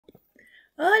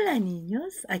Hola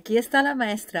niños, aquí está la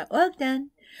maestra O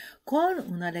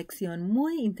con una lección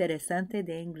muy interesante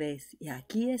de inglés y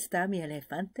aquí está mi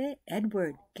elefante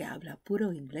Edward que habla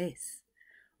puro inglés.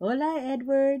 Hola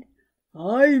Edward.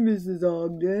 Hi, Mrs.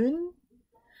 Ogden.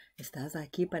 ¿Estás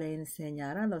aquí para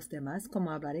enseñar a los demás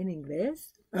cómo hablar en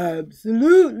inglés?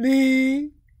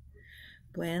 Absolutely.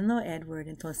 Bueno, Edward,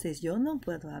 entonces yo no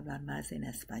puedo hablar más en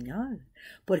español,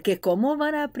 porque ¿cómo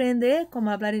van a aprender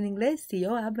cómo hablar en inglés si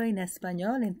yo hablo en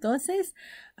español? Entonces,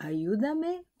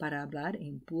 ayúdame para hablar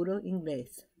en puro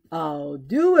inglés. I'll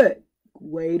do it.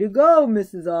 Way to go,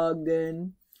 Mrs.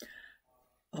 Ogden.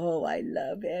 Oh, I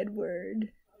love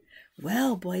Edward.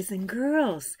 Well, boys and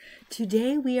girls,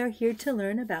 today we are here to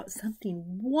learn about something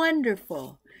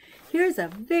wonderful. Here's a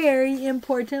very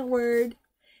important word.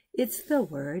 It's the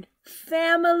word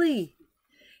family.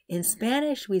 In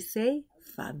Spanish, we say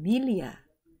familia.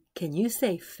 Can you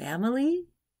say family?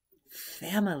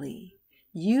 Family.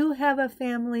 You have a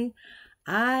family.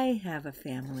 I have a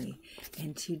family.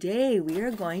 And today we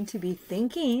are going to be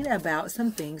thinking about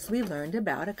some things we learned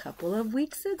about a couple of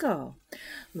weeks ago.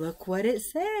 Look what it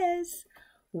says.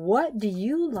 What do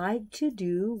you like to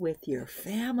do with your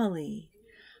family?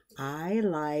 I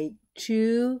like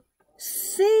to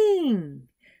sing.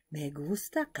 Me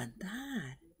gusta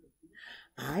cantar.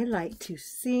 I like to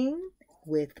sing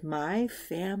with my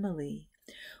family.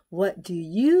 What do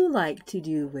you like to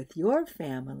do with your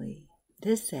family?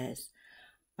 This says,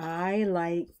 I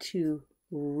like to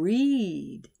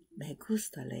read. Me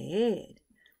gusta leer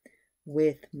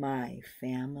with my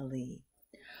family.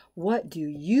 What do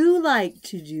you like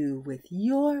to do with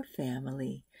your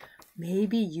family?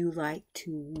 Maybe you like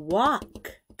to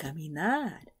walk,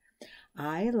 caminar.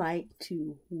 I like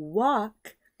to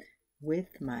walk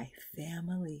with my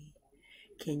family.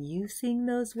 Can you sing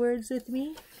those words with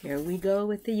me? Here we go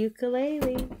with the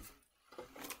ukulele.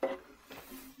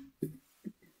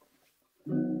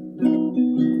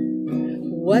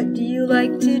 What do you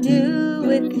like to do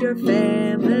with your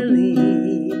family?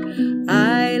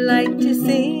 I like to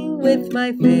sing with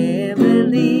my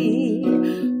family.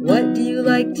 What do you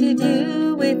like to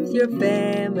do with your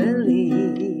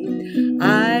family?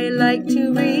 I like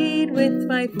to read with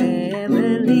my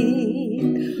family.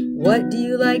 What do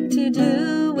you like to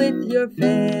do with your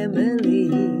family?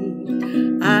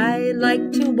 I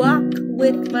like to walk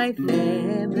with my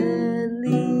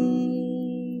family.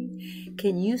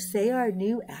 Can you say our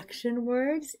new action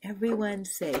words? Everyone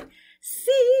say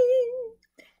sing.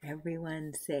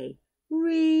 Everyone say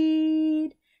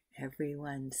read.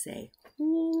 Everyone say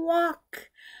walk.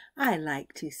 I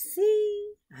like to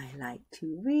sing. I like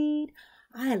to read.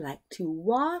 I like to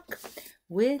walk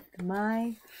with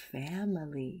my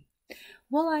family.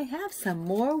 Well, I have some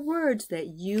more words that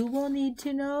you will need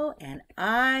to know and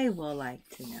I will like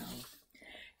to know.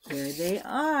 Here they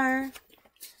are.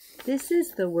 This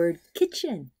is the word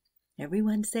kitchen.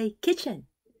 Everyone say kitchen.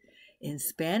 In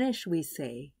Spanish, we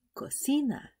say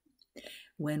cocina.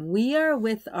 When we are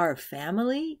with our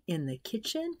family in the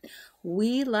kitchen,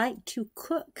 we like to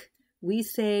cook. We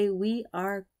say we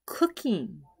are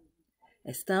cooking.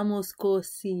 Estamos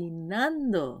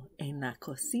cocinando en la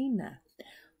cocina.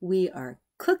 We are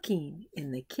cooking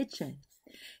in the kitchen.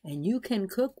 And you can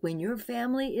cook when your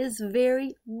family is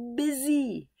very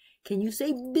busy. Can you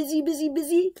say busy, busy,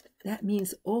 busy? That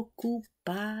means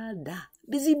ocupada.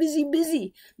 Busy, busy,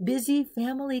 busy. Busy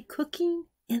family cooking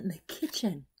in the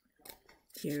kitchen.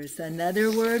 Here's another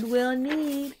word we'll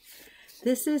need.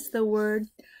 This is the word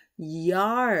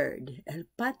yard, el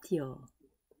patio.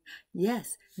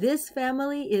 Yes, this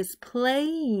family is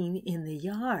playing in the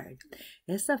yard.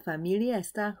 Esa familia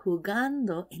está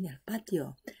jugando en el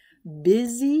patio.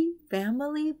 Busy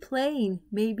family playing.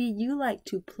 Maybe you like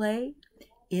to play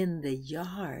in the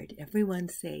yard. Everyone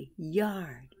say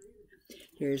yard.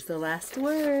 Here's the last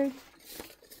word.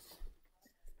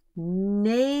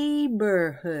 Neighborhood.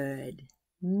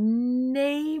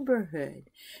 Neighborhood.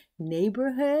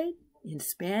 Neighborhood in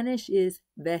Spanish is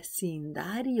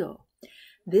vecindario.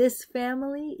 This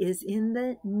family is in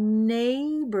the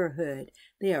neighborhood.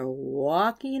 They are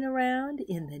walking around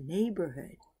in the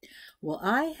neighborhood. Well,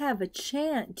 I have a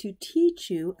chant to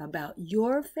teach you about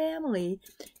your family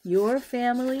in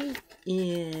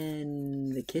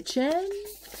the kitchen,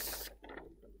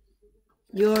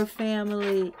 your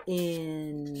family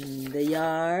in the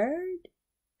yard,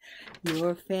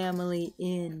 your family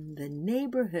in the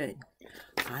neighborhood.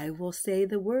 I will say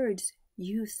the words,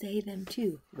 you say them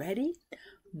too. Ready?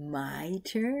 My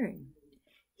turn.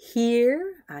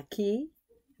 Here, aquí,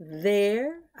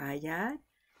 there, allá,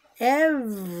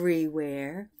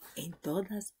 everywhere, en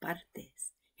todas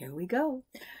partes. Here we go.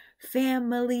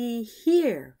 Family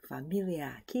here,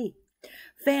 familia aquí.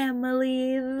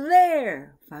 Family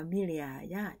there, familia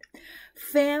allá.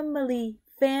 Family,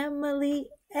 family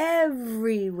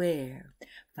everywhere.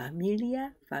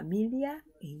 Familia, familia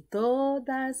en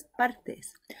todas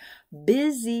partes.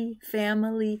 Busy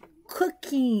family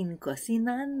cooking,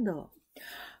 cocinando.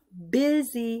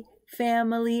 Busy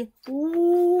family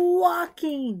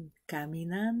walking,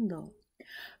 caminando.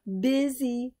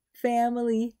 Busy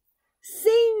family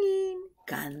singing,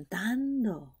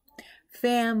 cantando.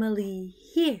 Family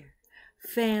here,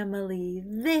 family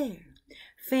there.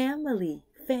 Family,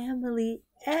 family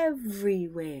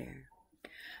everywhere.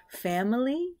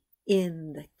 Family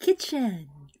in the kitchen.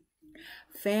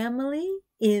 Family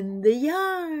in the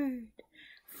yard.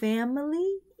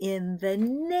 Family in the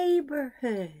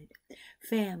neighborhood.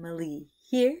 Family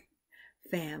here,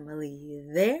 family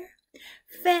there.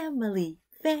 Family,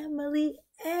 family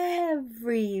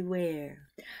everywhere.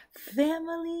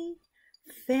 Family,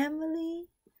 family,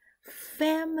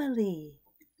 family.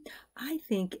 I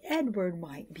think Edward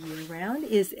might be around.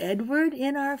 Is Edward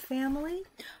in our family?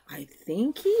 I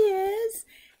think he is.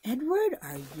 Edward,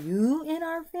 are you in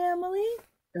our family?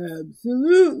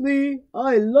 Absolutely.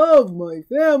 I love my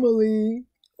family.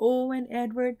 Oh, and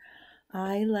Edward,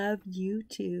 I love you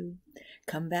too.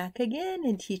 Come back again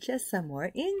and teach us some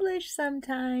more English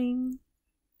sometime.